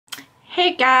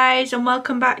Hey guys, and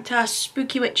welcome back to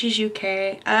Spooky Witches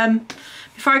UK.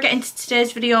 Before I get into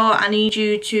today's video, I need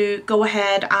you to go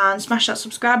ahead and smash that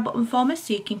subscribe button for me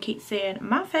so you can keep seeing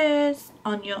my face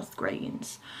on your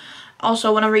screens.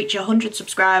 Also, when I reach 100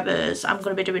 subscribers, I'm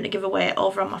going to be doing a giveaway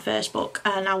over on my Facebook,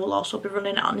 and I will also be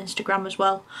running it on Instagram as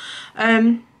well.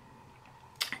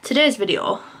 Today's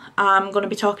video, I'm going to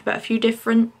be talking about a few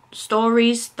different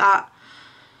stories that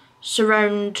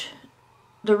surround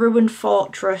the ruined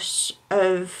fortress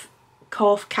of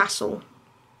Corfe Castle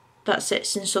that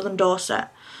sits in southern Dorset,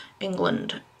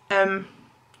 England. So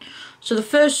the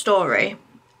first story,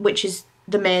 which is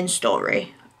the main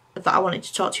story that I wanted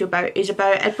to talk to you about, is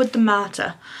about Edward the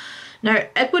Martyr. Now,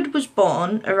 Edward was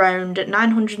born around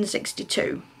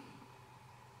 962.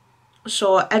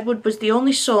 So Edward was the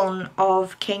only son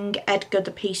of King Edgar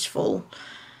the Peaceful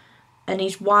and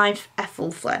his wife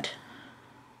Ethelfled.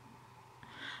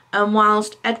 And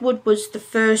whilst Edward was the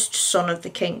first son of the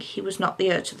king, he was not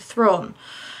the heir to the throne,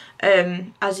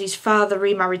 as his father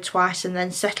remarried twice and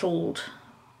then settled,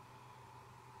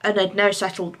 and had now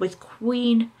settled with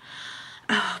Queen,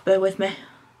 bear with me,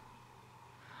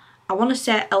 I want to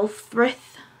say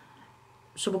Elfrith,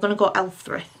 so we're going to go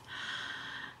Elfrith.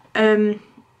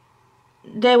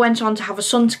 They went on to have a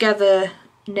son together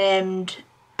named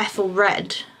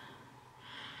Ethelred,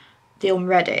 the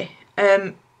Unready.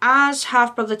 As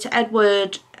half-brother to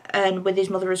Edward and with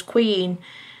his mother as queen,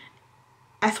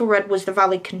 Ethelred was the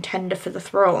valid contender for the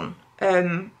throne.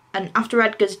 And after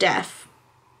Edgar's death,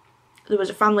 there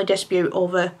was a family dispute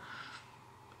over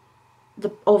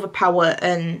power,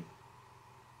 and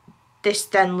this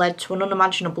then led to an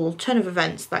unimaginable turn of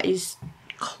events that is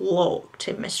cloaked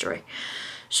in mystery.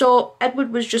 So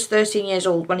Edward was just 13 years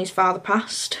old when his father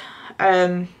passed,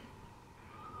 and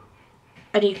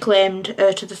he claimed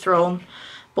heir to the throne.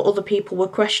 But other people were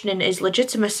questioning his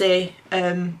legitimacy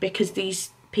because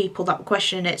these people that were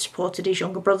questioning it supported his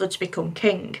younger brother to become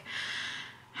king.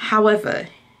 However,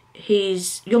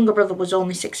 his younger brother was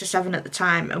only 6 or 7 at the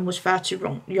time and was far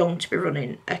too young to be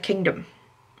running a kingdom,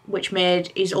 which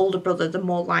made his older brother the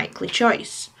more likely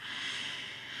choice.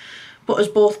 But as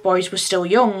both boys were still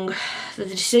young, the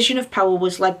decision of power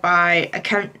was led by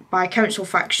council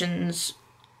factions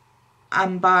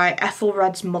and by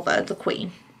Ethelred's mother, the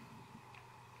Queen,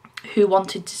 who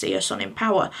wanted to see her son in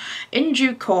power. In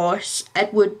due course,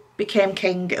 Edward became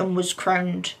king and was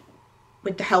crowned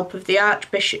with the help of the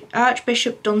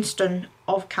Archbishop Dunstan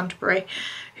of Canterbury,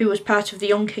 who was part of the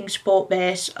young king's support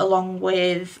base, along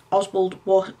with Oswald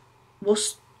Worcester?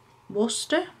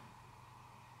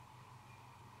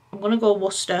 I'm going to go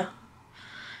Worcester,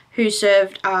 who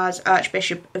served as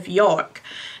Archbishop of York.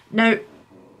 Now,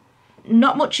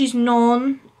 not much is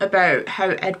known about how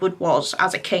Edward was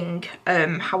as a king.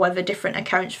 However, different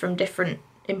accounts from different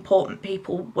important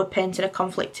people were painting a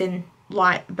conflicting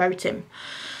light about him.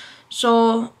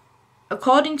 So,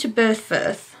 according to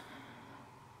Berthforth,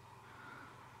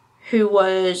 who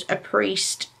was a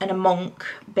priest and a monk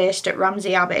based at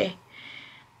Ramsey Abbey,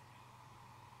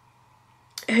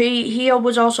 he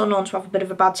was also known to have a bit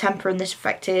of a bad temper, and this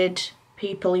affected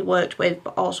people he worked with,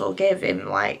 but also gave him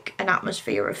like an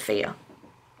atmosphere of fear.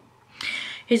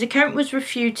 His account was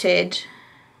refuted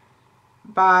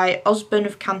by Osborne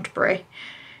of Canterbury,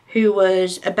 who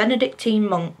was a Benedictine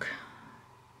monk,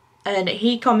 and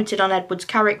he commented on Edward's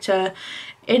character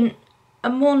in a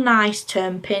more nice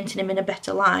term, painting him in a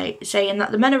better light, saying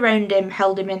that the men around him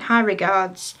held him in high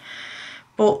regards.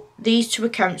 But these two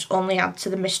accounts only add to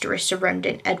the mystery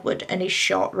surrounding Edward and his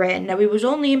short reign. Now, he was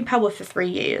only in power for 3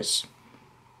 years.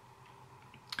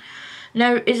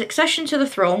 Now, his accession to the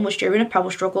throne was during a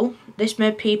power struggle. This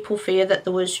made people fear that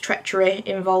there was treachery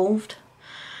involved.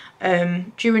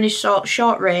 During his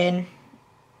short reign,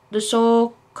 the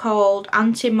so-called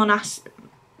anti-monastic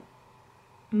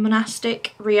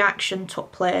reaction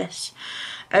took place.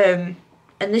 And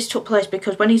this took place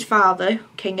because when his father,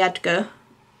 King Edgar,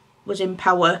 was in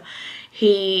power,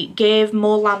 he gave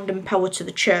more land and power to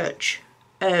the church,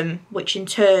 which in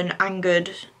turn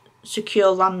angered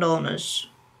secular landowners.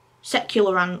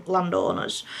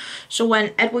 So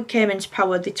when Edward came into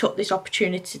power, they took this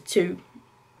opportunity to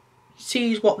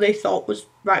seize what they thought was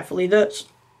rightfully theirs.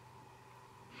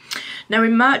 Now,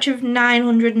 in March of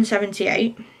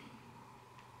 978,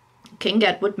 King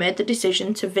Edward made the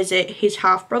decision to visit his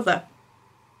half-brother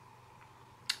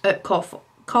at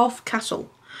Corfe Castle,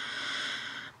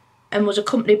 and was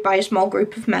accompanied by a small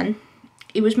group of men.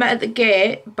 He was met at the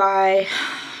gate by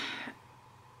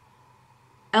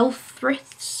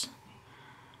Elfrith's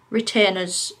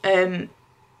retainers, and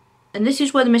this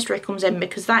is where the mystery comes in,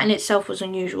 because that in itself was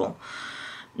unusual.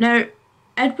 Now,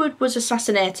 Edward was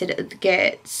assassinated at the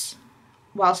gates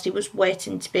whilst he was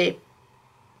waiting to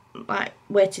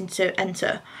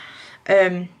enter.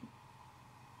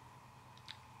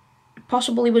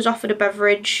 Possibly was offered a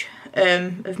beverage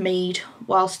of mead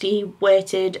whilst he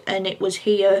waited, and it was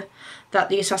here that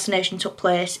the assassination took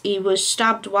place. He was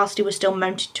stabbed whilst he was still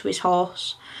mounted to his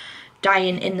horse,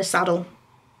 dying in the saddle.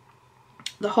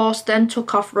 The horse then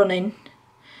took off running,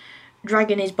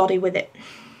 dragging his body with it.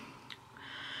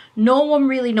 No one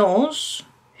really knows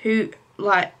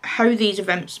how these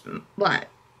events,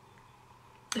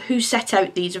 who set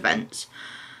out these events,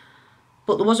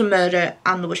 but there was a murder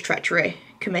and there was treachery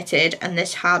committed, and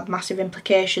this had massive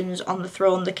implications on the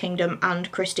throne, the kingdom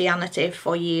and Christianity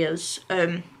for years.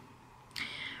 But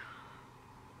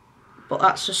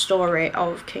that's the story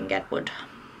of King Edward.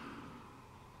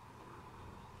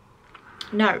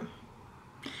 Now,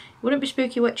 it wouldn't be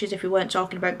spooky witches if we weren't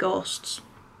talking about ghosts.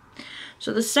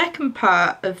 So the second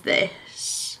part of the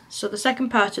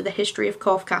history of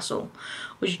Corfe Castle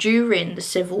was during the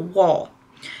Civil War.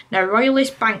 Now,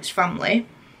 Royalist Banks family,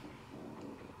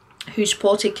 who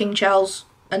supported King Charles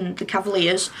and the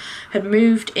Cavaliers, had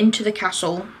moved into the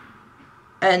castle,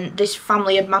 and this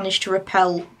family had managed to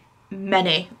repel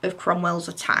many of Cromwell's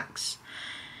attacks.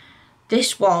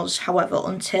 This was, however,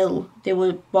 until they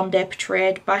were one day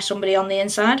betrayed by somebody on the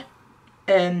inside.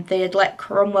 They had let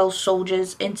Cromwell's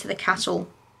soldiers into the castle,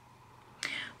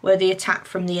 where they attacked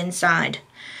from the inside.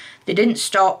 They didn't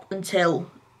stop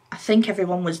until I think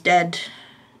everyone was dead.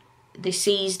 They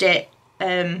seized it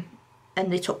and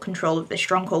they took control of the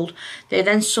stronghold. They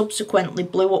then subsequently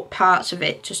blew up parts of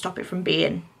it to stop it from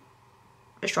being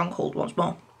a stronghold once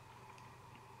more.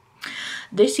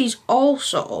 This is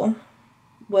also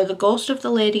where the ghost of the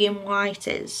lady in white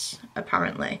is,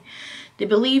 apparently. They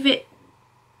believe it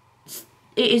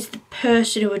is the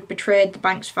person who had betrayed the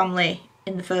Banks family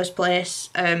in the first place.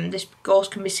 This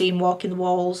ghost can be seen walking the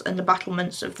walls and the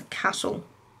battlements of the castle.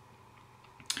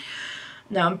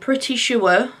 Now, I'm pretty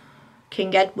sure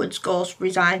King Edward's ghost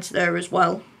resides there as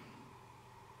well.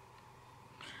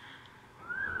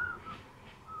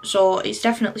 So it's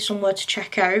definitely somewhere to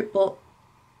check out. But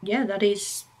yeah, that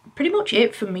is pretty much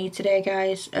it for me today,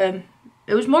 guys. It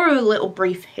was more of a little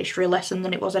brief history lesson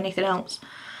than it was anything else.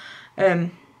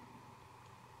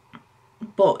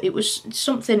 But it was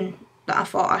something that I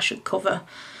thought I should cover.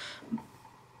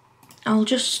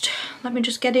 Let me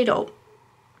just get it up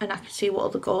and I can see what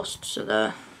other ghosts are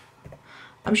there.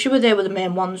 I'm sure they were the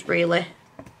main ones, really.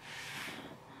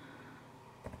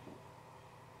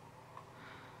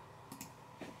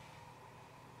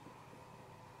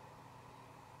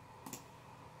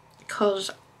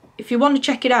 Because if you want to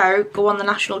check it out, go on the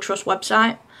National Trust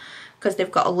website, because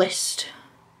they've got a list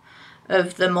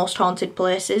of the most haunted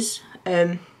places.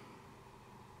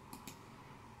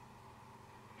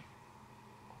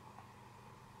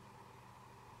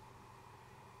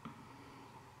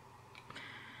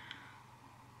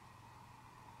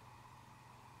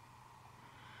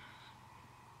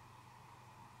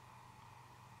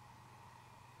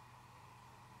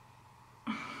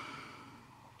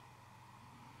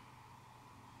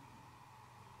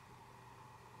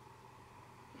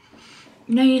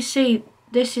 Now you see,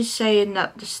 this is saying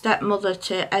that the stepmother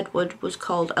to Edward was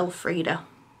called Elfrida,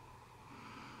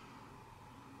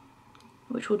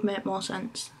 which would make more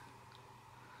sense.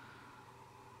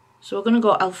 So we're going to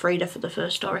go Elfrida for the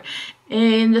first story.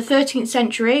 In the 13th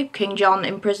century, King John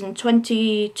imprisoned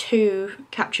 22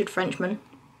 captured Frenchmen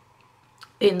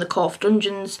in the Corfe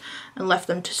dungeons and left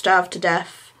them to starve to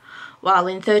death, while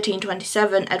in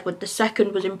 1327 Edward II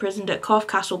was imprisoned at Corfe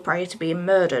Castle prior to being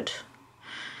murdered.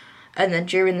 And then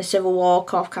during the Civil War,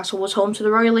 Corfe Castle was home to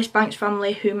the Royalist Banks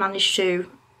family, who managed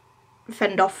to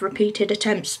fend off repeated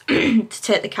attempts to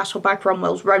take the castle by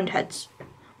Cromwell's Roundheads,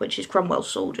 which is Cromwell's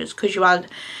soldiers, because you had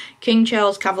King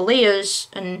Charles Cavaliers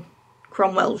and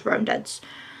Cromwell's Roundheads.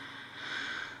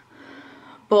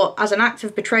 But as an act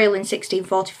of betrayal in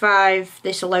 1645,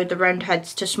 this allowed the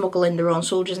Roundheads to smuggle in their own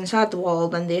soldiers inside the wall,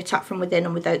 then they attacked from within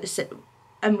and without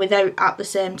at the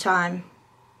same time.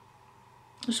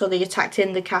 So they attacked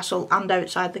in the castle and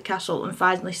outside the castle and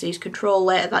finally seized control.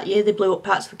 Later that year they blew up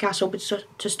parts of the castle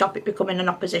to stop it becoming an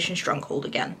opposition stronghold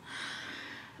again.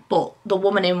 But the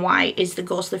woman in white is the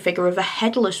ghostly figure of a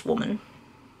headless woman,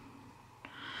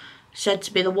 said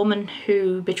to be the woman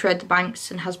who betrayed the Banks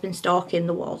and has been stalking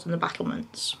the walls and the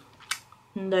battlements.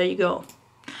 And there you go.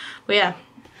 But yeah,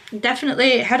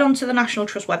 definitely head on to the National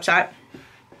Trust website.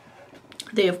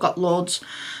 They have got loads.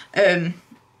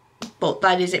 But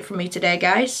that is it from me today,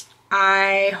 guys.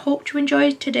 I hope you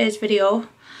enjoyed today's video.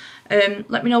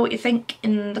 Let me know what you think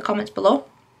in the comments below.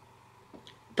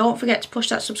 don't forget to push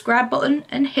that subscribe button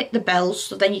and hit the bell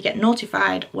so then you get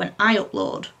notified when I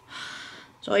upload.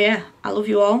 So yeah, I love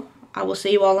you all. I will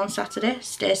see you all on Saturday.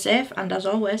 Stay safe, and as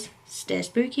always, stay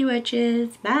spooky,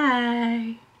 witches.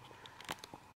 Bye.